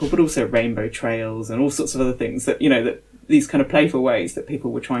example, but also rainbow trails and all sorts of other things that that these kind of playful ways that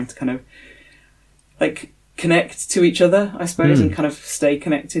people were trying to kind of like connect to each other, I suppose, and kind of stay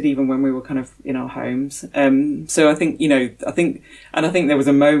connected even when we were kind of in our homes. So I think I think there was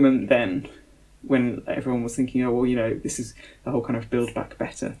a moment then when everyone was thinking, oh well, this is the whole kind of build back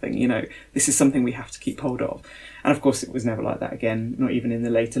better thing, this is something we have to keep hold of. And of course it was never like that again, not even in the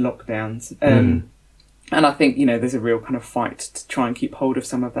later lockdowns. And I think there's a real kind of fight to try and keep hold of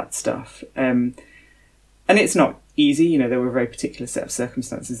some of that stuff, and it's not easy. There were a very particular set of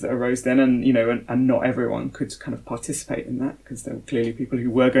circumstances that arose then, and and not everyone could kind of participate in that, because there were clearly people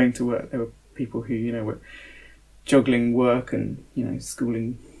who were going to work, there were people who were juggling work and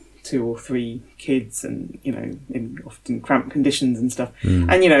schooling 2 or 3 kids, and in often cramped conditions and stuff,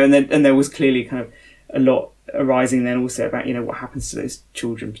 and there was clearly kind of a lot arising then also about what happens to those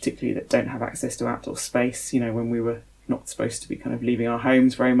children particularly that don't have access to outdoor space, when we were not supposed to be kind of leaving our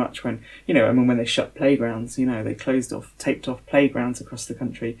homes very much, when when they shut playgrounds, they taped off playgrounds across the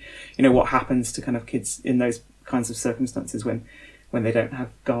country, what happens to kind of kids in those kinds of circumstances when they don't have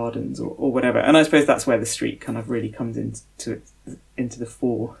gardens or whatever. And I suppose that's where the street kind of really comes into the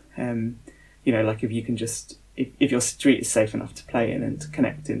fore. Like if you can just if your street is safe enough to play in and to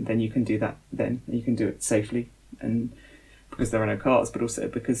connect in, then you can do that. Then you can do it safely, and because there are no cars, but also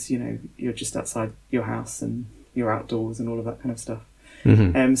because you're just outside your house and you're outdoors and all of that kind of stuff.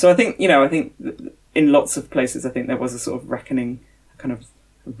 Mm-hmm. So I think in lots of places, I think there was a sort of reckoning, kind of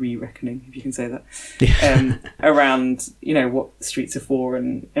re-reckoning, if you can say that, around what streets are for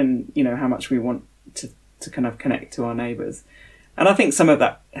and how much we want to kind of connect to our neighbours. And I think some of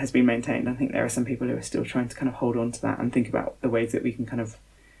that has been maintained. I think there are some people who are still trying to kind of hold on to that and think about the ways that we can kind of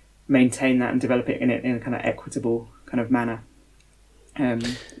maintain that and develop it in a kind of equitable kind of manner.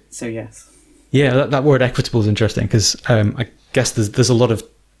 So yes. Yeah, that word equitable is interesting because I guess there's a lot of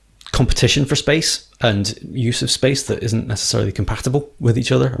competition for space and use of space that isn't necessarily compatible with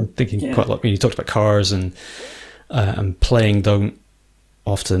each other. I'm thinking quite a lot when you talked about cars and playing don't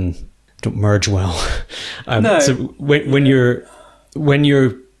merge well. No. So when you're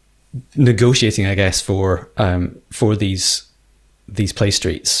negotiating, I guess, for these play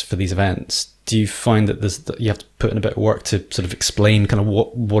streets, for these events, do you find that you have to put in a bit of work to sort of explain kind of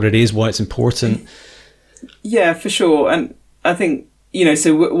what it is, why it's important? Yeah, for sure. And I think,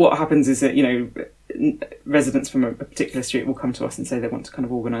 so what happens is that, residents from a particular street will come to us and say they want to kind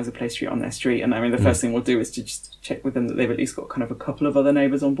of organise a play street on their street. And I mean, the first thing we'll do is to just check with them that they've at least got kind of a couple of other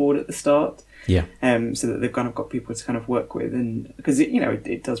neighbours on board at the start. Yeah. So that they've kind of got people to kind of work with, and because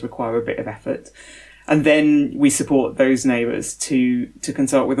it does require a bit of effort. And then we support those neighbours to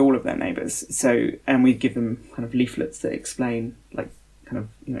consult with all of their neighbours. So, and we give them kind of leaflets that explain, like, kind of,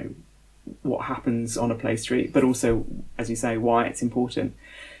 what happens on a play street, but also, as you say, why it's important,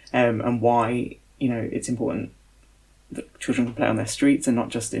 and why, it's important that children can play on their streets and not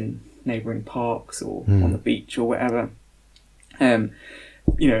just in neighbouring parks or on the beach or whatever. And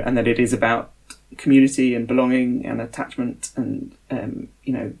that it is about community and belonging and attachment and, and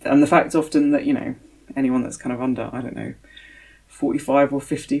the fact often that, anyone that's kind of under, 45 or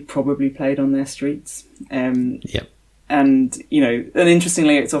 50 probably played on their streets. Yep. And, and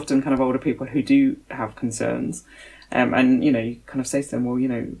interestingly, it's often kind of older people who do have concerns. And, you kind of say to them,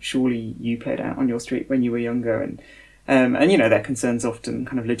 well, surely you played out on your street when you were younger. And their concerns often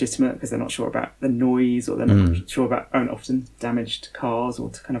kind of legitimate because they're not sure about the noise, or they're not sure about often damaged cars or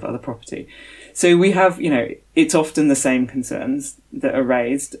to kind of other property. So we have, it's often the same concerns that are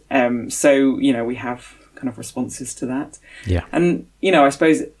raised. So, we have kind of responses to that. Yeah. And, I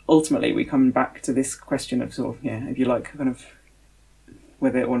suppose ultimately we come back to this question of sort of, if you like, kind of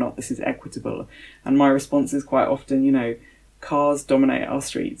whether or not this is equitable. And my response is quite often, cars dominate our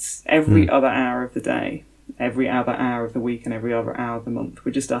streets every other hour of the day, every other hour of the week, and every other hour of the month.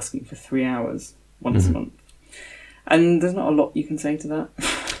 We're just asking for 3 hours once a month. And there's not a lot you can say to that.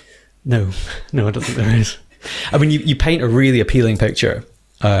 No, I don't think there is. I mean, you paint a really appealing picture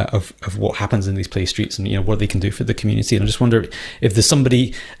of what happens in these play streets and what they can do for the community. And I just wonder if there's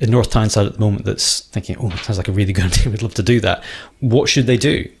somebody in North Tyneside at the moment that's thinking, oh, that sounds like a really good idea, we'd love to do that. What should they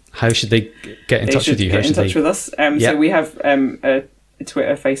do? How should they get in touch with you? Get in touch with us. So we have a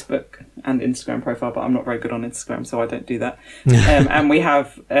Twitter, Facebook and Instagram profile, but I'm not very good on Instagram, so I don't do that. And we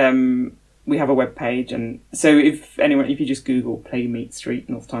have a web page, and so if you just Google Play Meet Street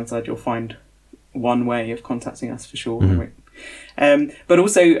North Tyneside, you'll find one way of contacting us for sure. But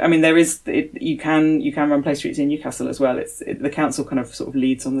also, I mean, you can run play streets in Newcastle as well. The council kind of sort of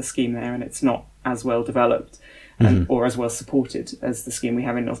leads on the scheme there, and it's not as well developed or as well supported as the scheme we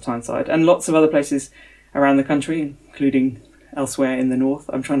have in North Tyneside, and lots of other places around the country, including elsewhere in the north.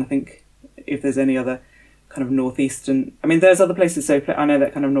 I'm trying to think if there's any other kind of northeastern. I mean, there's other places. So I know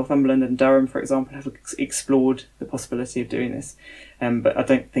that kind of Northumberland and Durham, for example, have explored the possibility of doing this, but I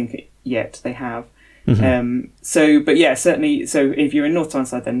don't think yet they have. But yeah, certainly. So if you're in North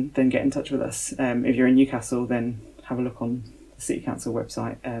Tyneside, then get in touch with us. If you're in Newcastle, then have a look on the City Council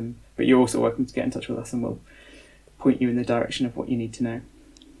website. But you're also welcome to get in touch with us, and we'll point you in the direction of what you need to know.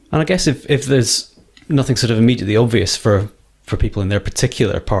 And I guess if there's nothing sort of immediately obvious for people in their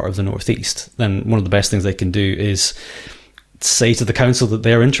particular part of the northeast, then one of the best things they can do is say to the council that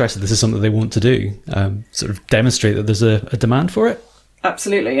they're interested. This is something they want to do. Sort of demonstrate that there's a demand for it.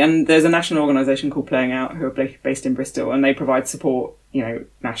 Absolutely, and there's a national organisation called Playing Out who are based in Bristol, and they provide support,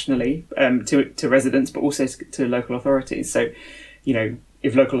 nationally to residents, but also to local authorities. So,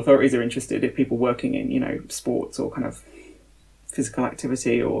 if local authorities are interested, if people working in sports or kind of physical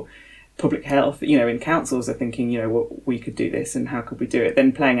activity or public health, in councils are thinking, what we could do this and how could we do it,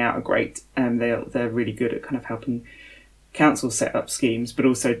 then Playing Out are great, and they're really good at kind of helping councils set up schemes, but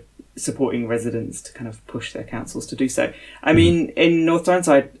also supporting residents to kind of push their councils to do so. I mean, in North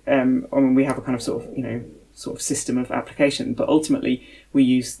Tyneside, we have a kind of sort of, sort of system of application. But ultimately, we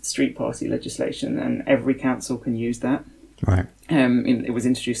use street party legislation, and every council can use that. Right. It was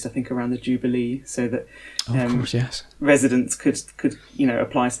introduced, I think, around the Jubilee, so that of course, yes, residents could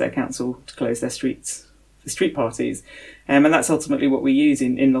apply to their council to close their street parties, and that's ultimately what we use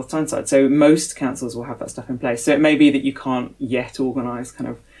in North Tyneside. So most councils will have that stuff in place. So it may be that you can't yet organise kind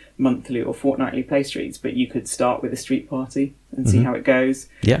of monthly or fortnightly play streets, but you could start with a street party and see how it goes.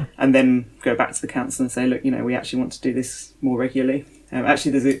 Yeah. And then go back to the council and say, look, we actually want to do this more regularly.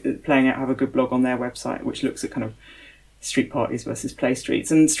 Actually, there's Playing Out have a good blog on their website which looks at kind of street parties versus play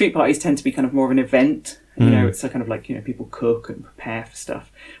streets. And street parties tend to be kind of more of an event. It's kind of like, people cook and prepare for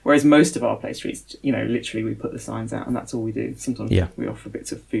stuff. Whereas most of our play streets, literally we put the signs out and that's all we do. Sometimes we offer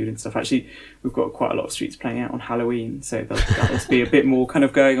bits of food and stuff. Actually, we've got quite a lot of streets playing out on Halloween, so that'll be a bit more kind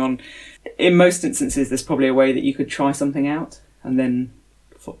of going on. In most instances, there's probably a way that you could try something out and then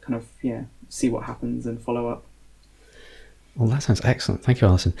kind of, see what happens and follow up. Well, that sounds excellent. Thank you,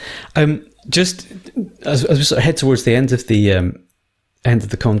 Alison. Just as we sort of head towards the end of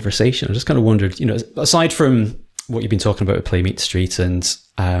the conversation, I just kind of wondered, aside from what you've been talking about with Play Meet Street and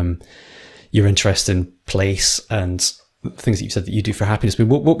your interest in place and things that you said that you do for happiness, I mean,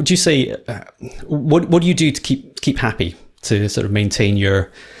 what would you say? What do you do to keep happy, to sort of maintain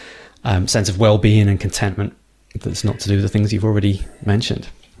your sense of well-being and contentment that's not to do with the things you've already mentioned?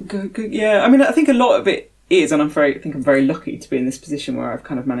 Good. Yeah, I mean, I think a lot of it is, and I think I'm very lucky to be in this position where I've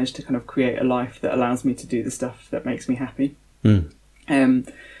kind of managed to kind of create a life that allows me to do the stuff that makes me happy.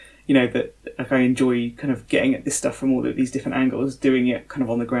 That like I enjoy kind of getting at this stuff from all of these different angles, doing it kind of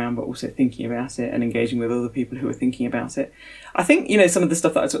on the ground, but also thinking about it and engaging with other people who are thinking about it. I think, some of the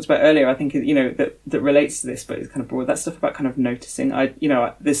stuff that I talked about earlier, I think, that relates to this, but it's kind of broad. That stuff about kind of noticing.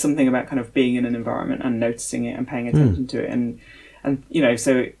 There's something about kind of being in an environment and noticing it and paying attention to it. And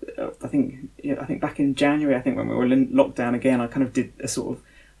so I think back in January, I think when we were in lockdown again, I kind of did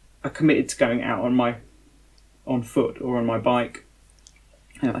I committed to going out on foot or on my bike.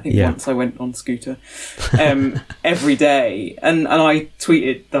 I think once I went on scooter every day, and I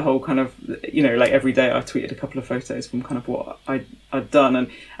tweeted the whole kind of, every day I tweeted a couple of photos from kind of what I'd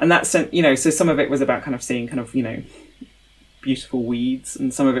done, and that sent, so some of it was about kind of seeing kind of, beautiful weeds,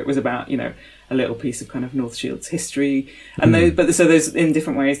 and some of it was about, a little piece of kind of North Shields history, and so there's in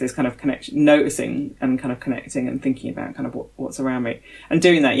different ways there's kind of connection, noticing and kind of connecting and thinking about kind of what's around me, and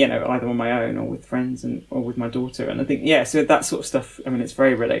doing that either on my own or with friends or with my daughter. And I think so that sort of stuff, I mean, it's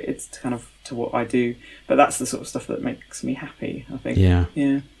very related to kind of to what I do, but that's the sort of stuff that makes me happy, I think.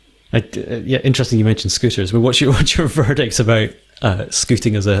 Interesting you mentioned scooters. Well, what's your verdict about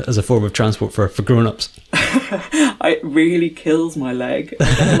scooting as a form of transport for grown-ups? It really kills my leg.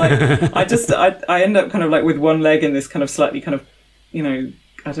 I end up kind of like with one leg in this kind of slightly kind of,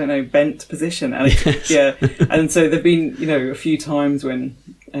 I don't know, bent position. And and so there've been, a few times when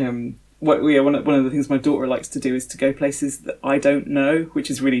one of the things my daughter likes to do is to go places that I don't know, which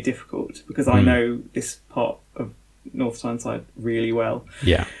is really difficult because I know this part of North Tyneside really well.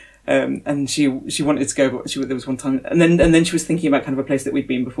 Yeah. And she wanted to go, but there was one time, and then she was thinking about kind of a place that we'd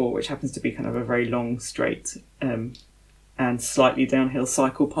been before, which happens to be kind of a very long, straight, and slightly downhill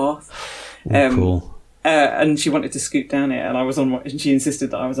cycle path. Cool. And she wanted to scoot down it, and and she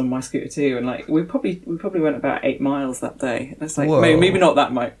insisted that I was on my scooter too. And like we probably went about 8 miles that day. It's like maybe not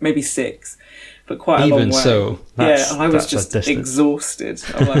that much, maybe 6, but quite a long way. Even so, I was just exhausted.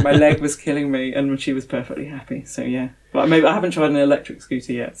 I'm like, my leg was killing me, and she was perfectly happy. So yeah. But maybe I haven't tried an electric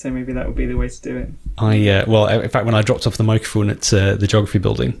scooter yet, so maybe that would be the way to do it. In fact, when I dropped off the microphone at the geography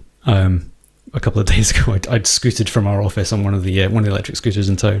building a couple of days ago, I'd scooted from our office on one of the electric scooters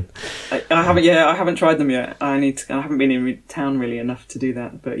in town. I haven't tried them yet. I haven't been in town really enough to do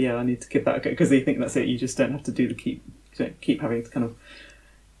that, but yeah, I need to give that a go because they think that's it. You just don't have to keep having to kind of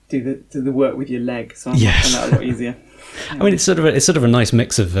do the work with your leg. So I'm finding that a lot easier. I mean, it's sort of a nice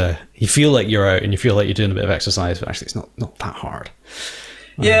mix of you feel like you're out and you feel like you're doing a bit of exercise, but actually it's not that hard.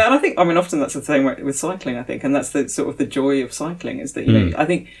 Yeah, and I think often that's the thing with cycling. I think, and that's the sort of the joy of cycling is that I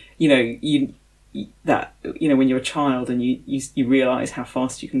think when you're a child and you realise how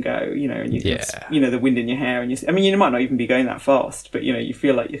fast you can go, and the wind in your hair, and you might not even be going that fast, but you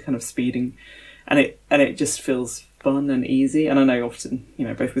feel like you're kind of speeding, and it just feels fun and easy. And I know often,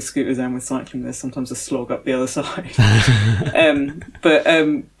 both with scooters and with cycling, there's sometimes a slog up the other side.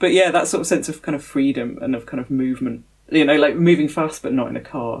 But yeah, that sort of sense of kind of freedom and of kind of movement, like moving fast but not in a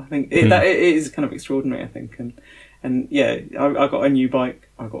car. I think that it is kind of extraordinary. I think, and yeah, I got a new bike.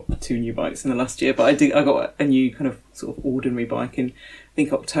 I got 2 new bikes in the last year, but I got a new kind of sort of ordinary bike in I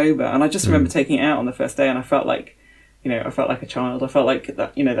think October, and I just remember taking it out on the first day, and I felt like I felt like a child. I felt like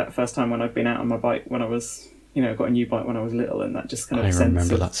that, that first time when I'd been out on my bike when I was, got a new bike when I was little, and that just kind of I sense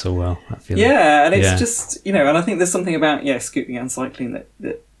remember of, that so well. That feeling. yeah, and it's just, and I think there's something about scooting and cycling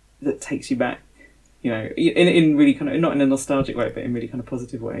that takes you back, in really kind of, not in a nostalgic way, but in really kind of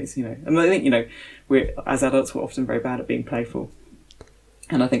positive ways, And I think, we're, as adults, we're often very bad at being playful.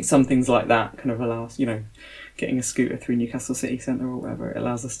 And I think some things like that kind of allow us, getting a scooter through Newcastle city centre or whatever, it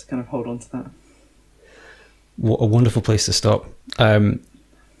allows us to kind of hold on to that. What a wonderful place to stop.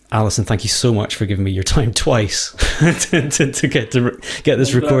 Alison, thank you so much for giving me your time twice to get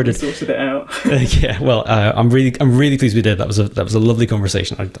this recorded. We sorted it out. I'm really pleased we did. That was a lovely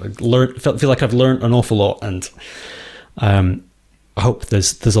conversation. I feel like I've learned an awful lot, and I hope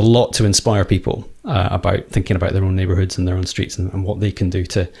there's a lot to inspire people about thinking about their own neighbourhoods and their own streets and what they can do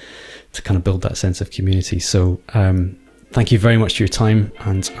to kind of build that sense of community. So thank you very much for your time,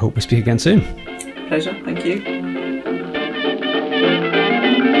 and I hope we speak again soon. Pleasure. Thank you.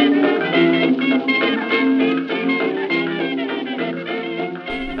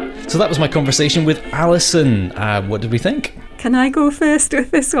 So that was my conversation with Alison. What did we think? Can I go first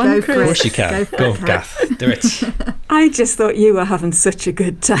with this one, Go Chris? Of course you can. Go, Gath. Do it. I just thought you were having such a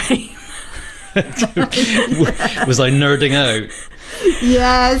good time. Was I nerding out?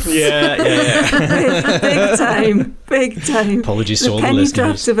 Yes. Yeah. Big time. Apologies to all the penny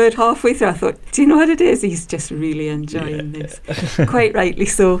listeners. dropped about halfway through. I thought, do you know what it is? He's just really enjoying this. Quite rightly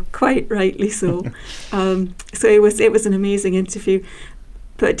so. So it was an amazing interview.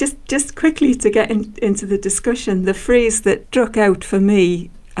 But just quickly to get into the discussion, the phrase that struck out for me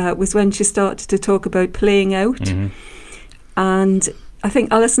was when she started to talk about playing out. Mm-hmm. And I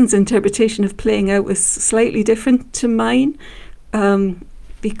think Alison's interpretation of playing out was slightly different to mine,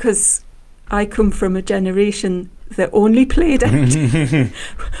 because I come from a generation that only played out.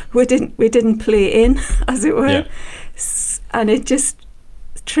 we didn't play in, as it were. Yeah. And it just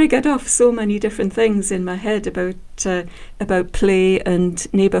triggered off so many different things in my head about play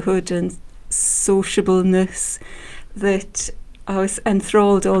and neighbourhood and sociableness that I was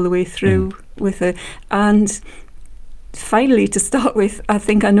enthralled all the way through with her. And finally, to start with, I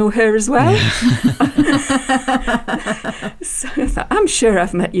think I know her as well. So I thought, I'm sure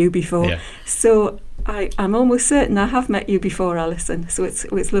I've met you before. Yeah. So I'm almost certain I have met you before, Alison. So it's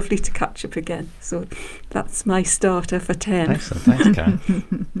lovely to catch up again. So that's my starter for 10. Excellent, thanks,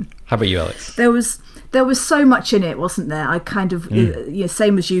 Karen. How about you, Alex? There was so much in it, wasn't there? I kind of,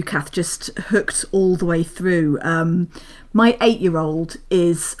 same as you, Kath, just hooked all the way through. My 8-year-old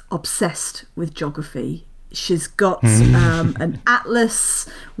is obsessed with geography. She's got an atlas,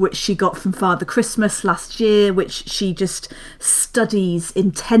 which she got from Father Christmas last year, which she just studies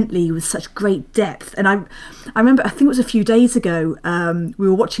intently with such great depth. And I remember, I think it was a few days ago, we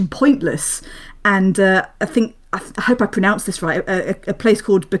were watching Pointless, and I hope I pronounced this right, a place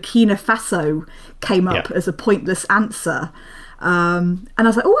called Burkina Faso came up as a Pointless answer. And I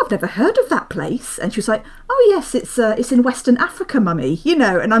was like, oh, I've never heard of that place. And she was like, oh yes, it's in Western Africa, mummy,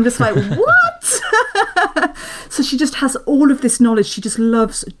 and I'm just like, what? So she just has all of this knowledge. She just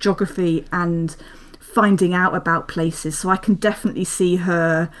loves geography and finding out about places. So I can definitely see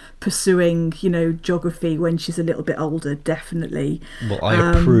her pursuing, geography when she's a little bit older, definitely. Well,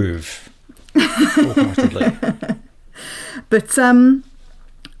 I approve wholeheartedly. But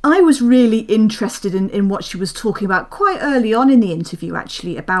I was really interested in what she was talking about quite early on in the interview,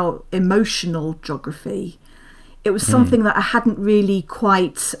 actually, about emotional geography. It was something that I hadn't really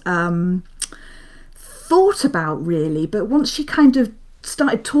quite thought about, really. But once she kind of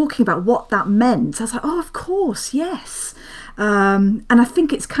started talking about what that meant, I was like, oh, of course, yes. And I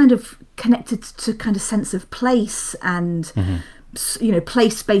think it's kind of connected to kind of sense of place and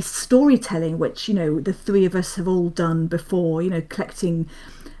place-based storytelling, which, the three of us have all done before, collecting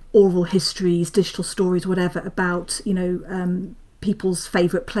oral histories, digital stories, whatever, about, people's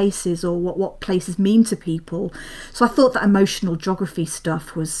favourite places or what places mean to people. So I thought that emotional geography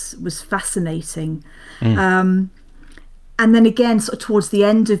stuff was fascinating. And then again, sort of towards the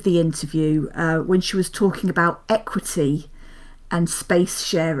end of the interview, when she was talking about equity and space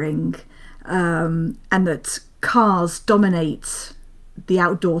sharing, and that cars dominate the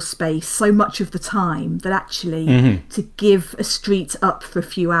outdoor space so much of the time that actually to give a street up for a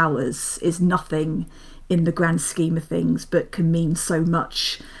few hours is nothing in the grand scheme of things, but can mean so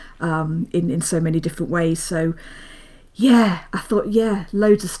much in so many different ways. So I thought,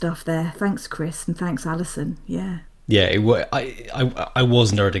 loads of stuff there. Thanks, Chris, and thanks, Alison. I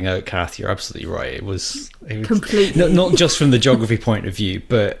was nerding out, Kath. You're absolutely right. It was completely not just from the geography point of view,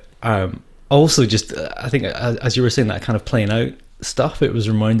 but also just I think as you were saying, that kind of playing out stuff, it was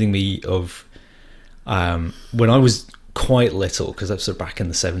reminding me of when I was quite little, because I was sort of back in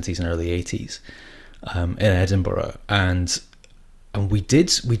the 70s and early 80s in Edinburgh, and we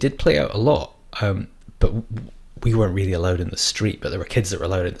did play out a lot, but we weren't really allowed in the street. But there were kids that were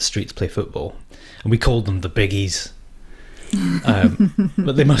allowed in the street to play football, and we called them the biggies.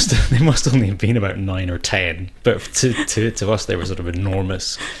 But they must only have been about 9 or 10. But to us, they were sort of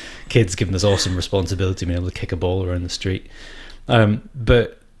enormous kids, giving us awesome responsibility, being able to kick a ball around the street. But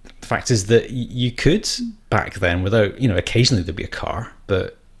the fact is that you could back then, without, occasionally there'd be a car,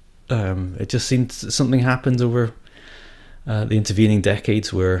 but it just seemed something happened over the intervening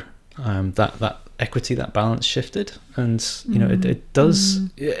decades where that equity, that balance shifted, and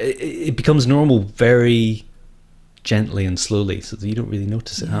it becomes normal very gently and slowly, so that you don't really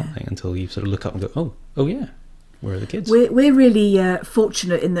notice it happening until you sort of look up and go, oh yeah, where are the kids? We're really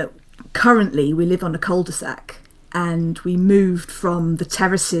fortunate in that currently we live on a cul-de-sac, and we moved from the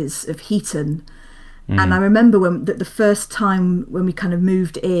terraces of Heaton. And I remember when the first time when we kind of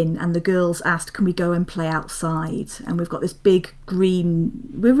moved in, and the girls asked, can we go and play outside? And we've got this big green,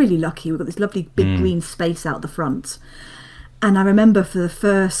 we're really lucky, we've got this lovely big green space out the front. And I remember for the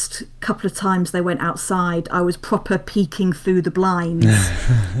first couple of times they went outside, I was proper peeking through the blinds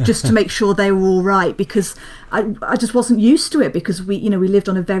just to make sure they were all right, because I just wasn't used to it, because we lived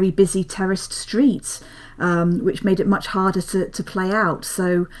on a very busy terraced street, which made it much harder to play out.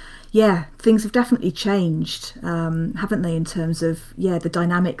 So yeah, things have definitely changed, haven't they, in terms of the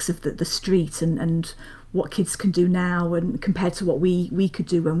dynamics of the street and what kids can do now, and compared to what we could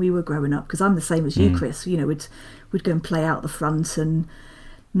do when we were growing up. Because I'm the same as you, Chris. We'd go and play out the front, and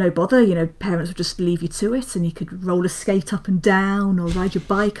no bother. Parents would just leave you to it, and you could roller skate up and down or ride your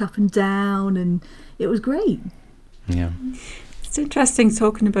bike up and down, and it was great. Yeah. It's interesting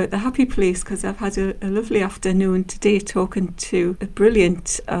talking about the happy place, because I've had a lovely afternoon today talking to a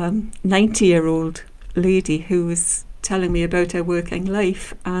brilliant 90-year-old lady who was telling me about her working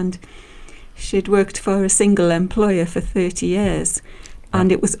life, and she'd worked for a single employer for 30 years,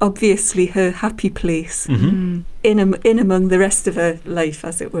 and it was obviously her happy place in among the rest of her life,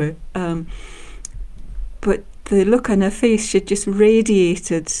 as it were. But the look on her face, she just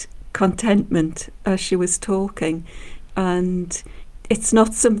radiated contentment as she was talking. And it's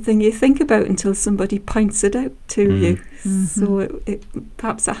not something you think about until somebody points it out to you. So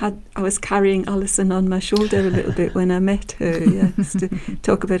perhaps I was carrying Alison on my shoulder a little bit when I met her, just to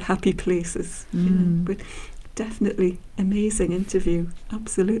talk about happy places. But definitely amazing interview,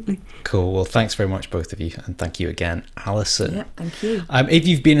 absolutely. Cool. Well, thanks very much, both of you, and thank you again, Alison. Yeah, thank you. If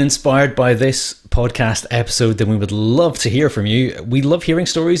you've been inspired by this podcast episode, then we would love to hear from you. We love hearing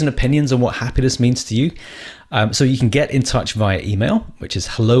stories and opinions on what happiness means to you. So you can get in touch via email, which is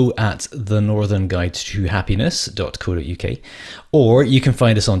hello@thenorthernguidetohappiness.co.uk, or you can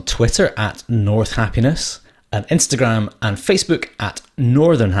find us on Twitter @NorthHappiness, and Instagram and Facebook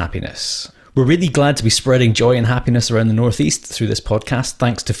 @NorthernHappiness. We're really glad to be spreading joy and happiness around the Northeast through this podcast,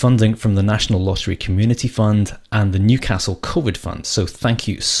 thanks to funding from the National Lottery Community Fund and the Newcastle COVID Fund. So thank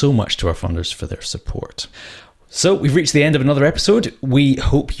you so much to our funders for their support. So we've reached the end of another episode. We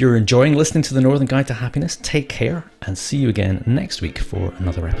hope you're enjoying listening to The Northern Guide to Happiness. Take care, and see you again next week for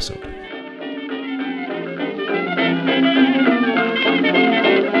another episode.